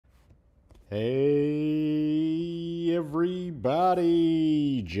Hey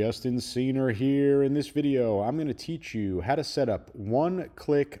everybody, Justin Cena here. In this video, I'm going to teach you how to set up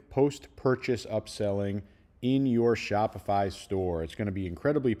one-click post-purchase upselling in your Shopify store. It's going to be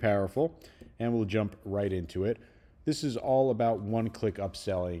incredibly powerful, and we'll jump right into it. This is all about one-click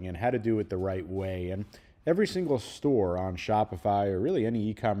upselling and how to do it the right way. And every single store on Shopify, or really any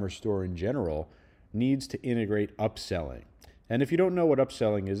e-commerce store in general, needs to integrate upselling. And if you don't know what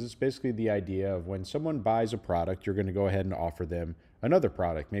upselling is, it's basically the idea of when someone buys a product, you're going to go ahead and offer them another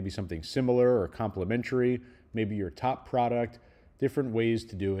product, maybe something similar or complementary, maybe your top product, different ways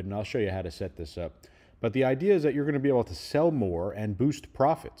to do it. And I'll show you how to set this up. But the idea is that you're going to be able to sell more and boost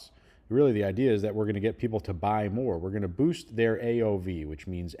profits. Really, the idea is that we're going to get people to buy more. We're going to boost their AOV, which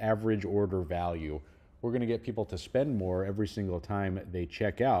means average order value. We're going to get people to spend more every single time they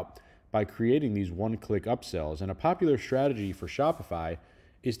check out by creating these one-click upsells. And a popular strategy for Shopify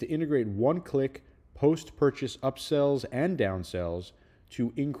is to integrate one-click post-purchase upsells and downsells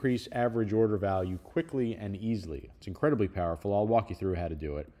to increase average order value quickly and easily. It's incredibly powerful. I'll walk you through how to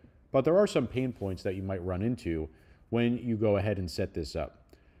do it. But there are some pain points that you might run into when you go ahead and set this up.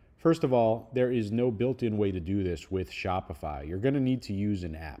 First of all, there is no built-in way to do this with Shopify. You're going to need to use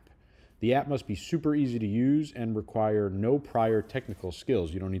an app. The app must be super easy to use and require no prior technical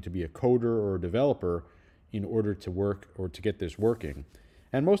skills. You don't need to be a coder or a developer in order to work or to get this working.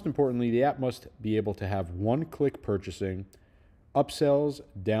 And most importantly, the app must be able to have one-click purchasing, upsells,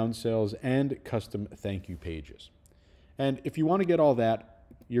 downsells, and custom thank you pages. And if you want to get all that,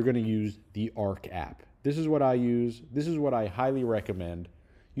 you're going to use the Arc app. This is what I use. This is what I highly recommend.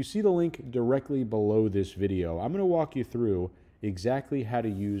 You see the link directly below this video. I'm going to walk you through exactly how to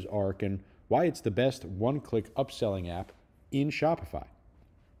use Arc and why it's the best one-click upselling app in Shopify.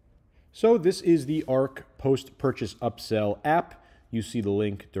 So this is the Arc post-purchase upsell app. You see the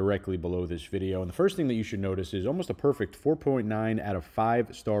link directly below this video. And the first thing that you should notice is almost a perfect 4.9 out of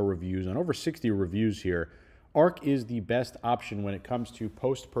 5-star reviews and over 60 reviews here. Arc is the best option when it comes to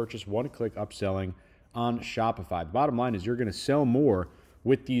post-purchase one-click upselling on Shopify. The bottom line is you're going to sell more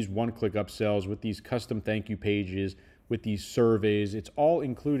with these one-click upsells, with these custom thank you pages, with these surveys. It's all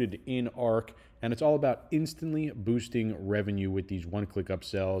included in Arc, and it's all about instantly boosting revenue with these one-click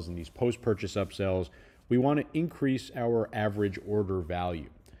upsells and these post-purchase upsells. We want to increase our average order value.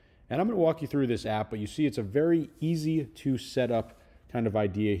 And I'm going to walk you through this app, but you see it's a very easy to set up kind of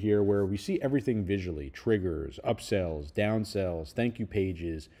idea here where we see everything visually: triggers, upsells, downsells, thank you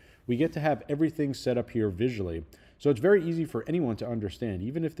pages. We get to have everything set up here visually. So it's very easy for anyone to understand,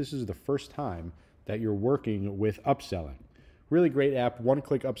 even if this is the first time that you're working with upselling. Really great app.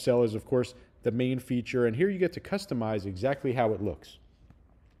 One-click upsell is, of course, the main feature. And here you get to customize exactly how it looks.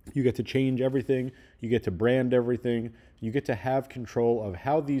 You get to change everything. You get to brand everything. You get to have control of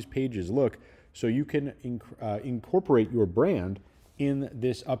how these pages look so you can incorporate your brand in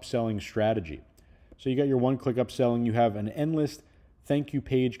this upselling strategy. So you got your one-click upselling. You have an endless thank you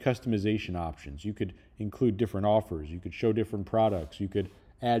page customization options. You could include different offers. You could show different products. You could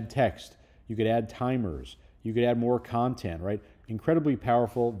add text. You could add timers. You could add more content, right? Incredibly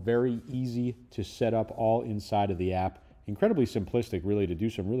powerful, very easy to set up all inside of the app. Incredibly simplistic, really, to do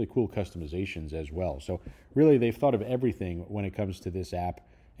some really cool customizations as well. So really, they've thought of everything when it comes to this app.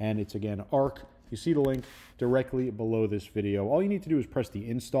 And it's, again, Arc. You see the link directly below this video. All you need to do is press the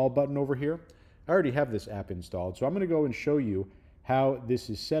install button over here. I already have this app installed, so I'm going to go and show you how this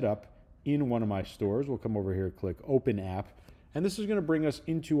is set up in one of my stores. We'll come over here, click Open App. And this is going to bring us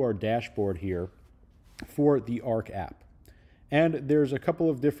into our dashboard here for the Arc app. And there's a couple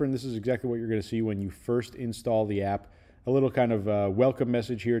of different, this is exactly what you're going to see when you first install the app. A little kind of welcome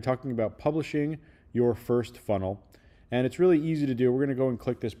message here talking about publishing your first funnel. And it's really easy to do. We're going to go and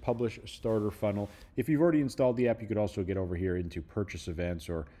click this Publish Starter Funnel. If you've already installed the app, you could also get over here into purchase events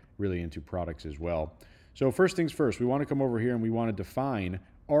or really into products as well. So first things first, we want to come over here and we want to define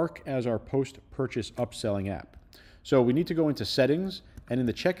Arc as our post-purchase upselling app. So we need to go into settings, and in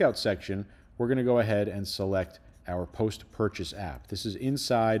the checkout section, we're going to go ahead and select our post-purchase app. This is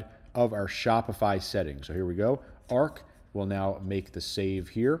inside of our Shopify settings. So here we go. Arc will now make the save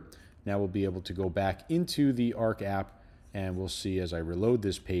here. Now we'll be able to go back into the Arc app, and we'll see as I reload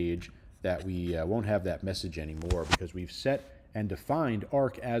this page that we won't have that message anymore because we've set and defined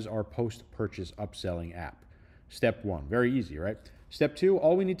Arc as our post-purchase upselling app. Step one, very easy, right? Step two,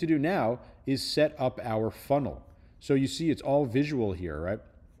 all we need to do now is set up our funnel. So you see it's all visual here, right?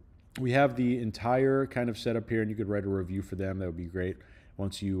 We have the entire kind of setup here, and you could write a review for them. That would be great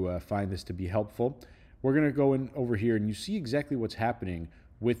once you find this to be helpful. We're going to go in over here, and you see exactly what's happening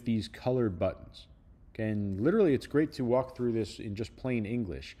with these colored buttons. Okay, and literally it's great to walk through this in just plain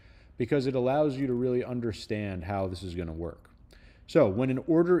English because it allows you to really understand how this is going to work. So when an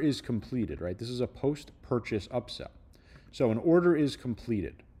order is completed, right, this is a post-purchase upsell. So an order is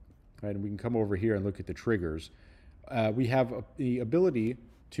completed, right, and we can come over here and look at the triggers. We have the ability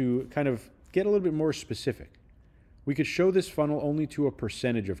to kind of get a little bit more specific. We could show this funnel only to a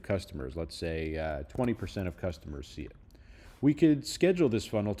percentage of customers. Let's say 20% of customers see it. We could schedule this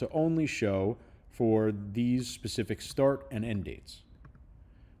funnel to only show for these specific start and end dates.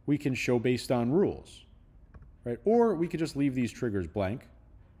 We can show based on rules, right? Or we could just leave these triggers blank.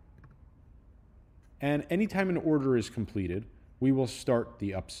 And anytime an order is completed, we will start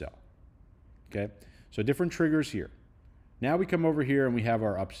the upsell. Okay, so different triggers here. Now we come over here and we have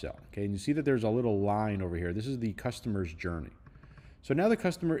our upsell. Okay, and you see that there's a little line over here. This is the customer's journey. So now the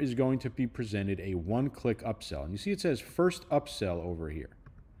customer is going to be presented a one-click upsell. And you see it says first upsell over here.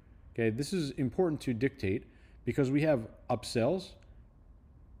 Okay, this is important to dictate because we have upsells,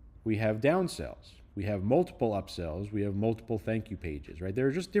 we have downsells, we have multiple upsells, we have multiple thank you pages, right? There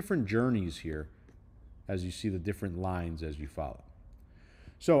are just different journeys here as you see the different lines as you follow.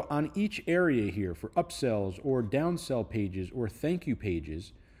 So on each area here for upsells or downsell pages or thank you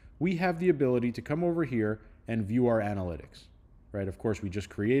pages, we have the ability to come over here and view our analytics, right? Of course, we just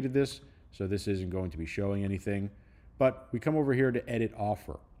created this, so this isn't going to be showing anything, but we come over here to edit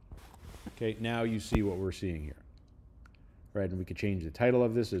offer. Okay, now you see what we're seeing here, right? And we could change the title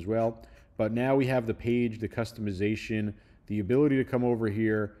of this as well, but now we have the page, the customization, the ability to come over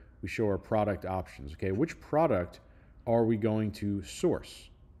here. We show our product options. Okay, which product are we going to source?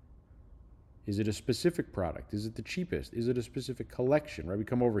 Is it a specific product? Is it the cheapest? Is it a specific collection, right? We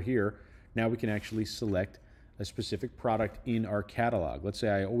come over here. Now we can actually select a specific product in our catalog. Let's say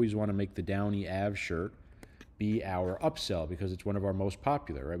I always want to make the Downy Av shirt be our upsell because it's one of our most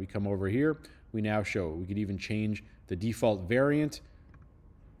popular, right? We come over here. We now show it. We could even change the default variant.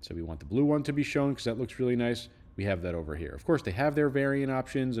 So we want the blue one to be shown because that looks really nice. We have that over here. Of course, they have their variant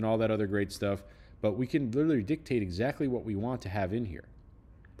options and all that other great stuff, but we can literally dictate exactly what we want to have in here.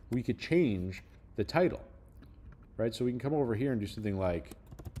 We could change the title, right? So we can come over here and do something like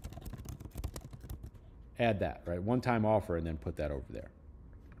add that, right? One-time offer and then put that over there,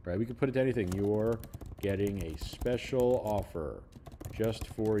 right? We could put it to anything. You're getting a special offer just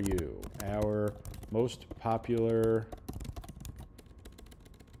for you. Our most popular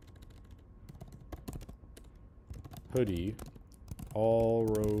hoodie, all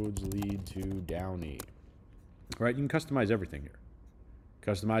roads lead to Downy. Right? You can customize everything here.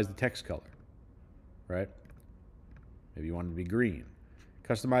 Customize the text color, right? Maybe you want it to be green.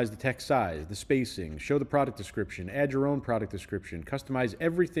 Customize the text size, the spacing, show the product description, add your own product description, customize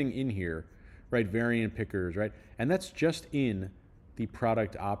everything in here, right? Variant pickers, right? And that's just in the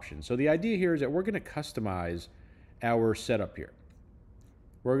product option. So the idea here is that we're going to customize our setup here.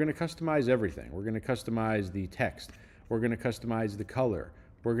 We're going to customize everything. We're going to customize the text. We're going to customize the color.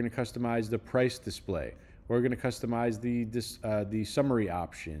 We're going to customize the price display. We're going to customize the summary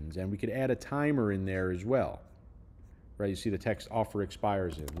options, and we could add a timer in there as well. Right? You see the text offer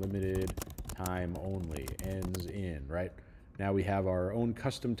expires in, limited time only, ends in, right? Now we have our own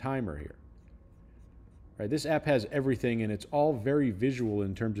custom timer here. Right? This app has everything, and it's all very visual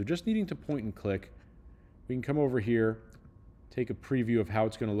in terms of just needing to point and click. We can come over here, take a preview of how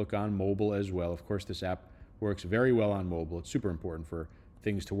it's going to look on mobile as well. Of course, this app works very well on mobile. It's super important for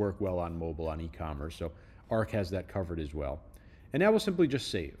things to work well on mobile, on e-commerce. So Arc has that covered as well. And now we'll simply just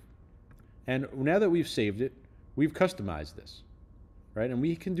save. And now that we've saved it, we've customized this, right? And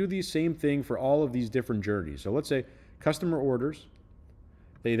we can do the same thing for all of these different journeys. So let's say customer orders.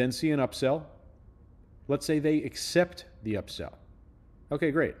 They then see an upsell. Let's say they accept the upsell.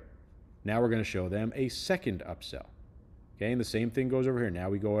 Okay, great. Now we're going to show them a second upsell. Okay, and the same thing goes over here. Now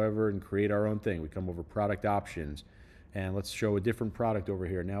we go over and create our own thing. We come over product options, and let's show a different product over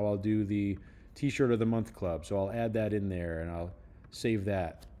here. Now I'll do the T-shirt of the month club. So I'll add that in there, and I'll save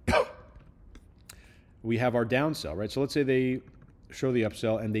that. We have our downsell, right? So let's say they show the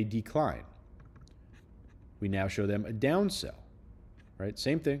upsell and they decline. We now show them a downsell, right?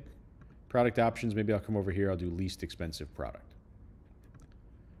 Same thing. Product options, maybe I'll come over here. I'll do least expensive product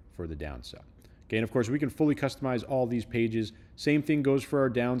for the downsell. Okay, and of course, we can fully customize all these pages. Same thing goes for our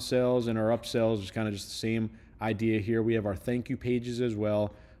downsells and our upsells. It's kind of just the same idea here. We have our thank you pages as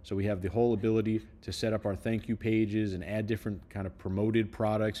well. So we have the whole ability to set up our thank you pages and add different kind of promoted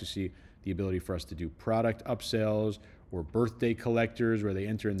products. You see the ability for us to do product upsells or birthday collectors where they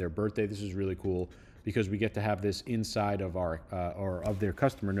enter in their birthday. This is really cool because we get to have this inside of our or of their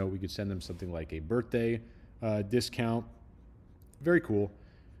customer note. We could send them something like a birthday discount. Very cool.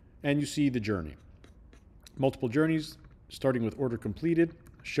 And you see the journey. Multiple journeys starting with order completed.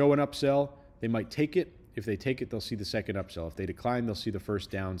 show an upsell. They might take it. If they take it, they'll see the second upsell. If they decline, they'll see the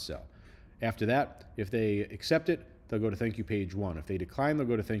first downsell. After that, if they accept it, they'll go to thank you page 1. If they decline, they'll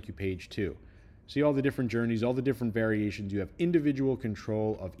go to thank you page 2. See all the different journeys, all the different variations. You have individual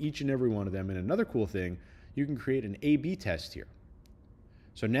control of each and every one of them. And another cool thing, you can create an A/B test here.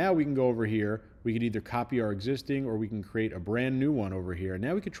 So now we can go over here. We can either copy our existing or we can create a brand new one over here. And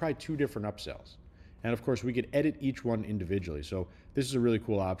now we could try 2 different upsells. And of course, we could edit each one individually. So this is a really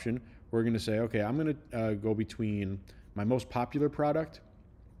cool option. We're going to say, okay, I'm going to go between my most popular product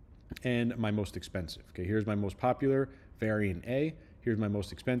and my most expensive. Okay, here's my most popular, variant A. Here's my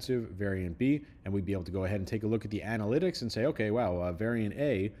most expensive, variant B. And we'd be able to go ahead and take a look at the analytics and say, okay, wow, variant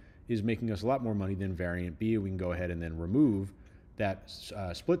A is making us a lot more money than variant B. We can go ahead and then remove that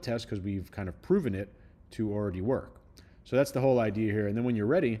split test because we've kind of proven it to already work. So that's the whole idea here. And then when you're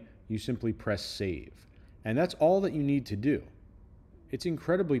ready, you simply press save. And that's all that you need to do. It's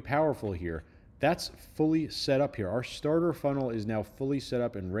incredibly powerful here. That's fully set up here. Our starter funnel is now fully set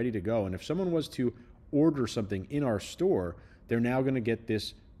up and ready to go. And if someone was to order something in our store, they're now going to get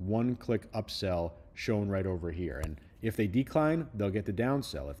this one-click upsell shown right over here. And if they decline, they'll get the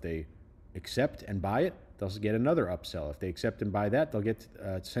downsell. If they accept and buy it, they'll get another upsell. If they accept and buy that, they'll get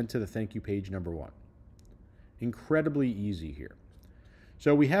sent to the thank you page number 1. Incredibly easy here.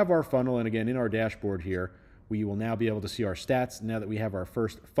 So we have our funnel, and again, in our dashboard here, we will now be able to see our stats. Now that we have our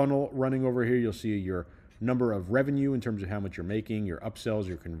first funnel running over here, you'll see your number of revenue in terms of how much you're making, your upsells,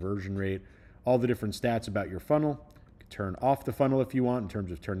 your conversion rate, all the different stats about your funnel. You can turn off the funnel if you want in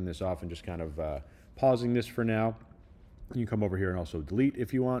terms of turning this off and just kind of pausing this for now. You can come over here and also delete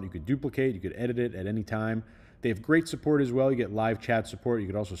if you want. You could duplicate, you could edit it at any time. They have great support as well. You get live chat support. You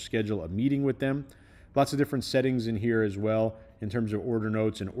could also schedule a meeting with them. Lots of different settings in here as well in terms of order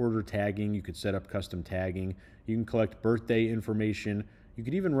notes and order tagging. You could set up custom tagging. You can collect birthday information. You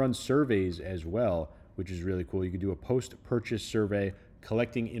could even run surveys as well, which is really cool. You could do a post-purchase survey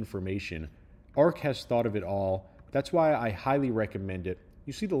collecting information. ARC has thought of it all. That's why I highly recommend it.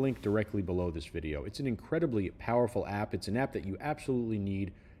 You see the link directly below this video. It's an incredibly powerful app. It's an app that you absolutely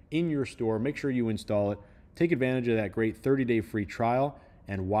need in your store. Make sure you install it. Take advantage of that great 30-day free trial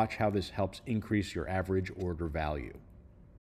and watch how this helps increase your average order value.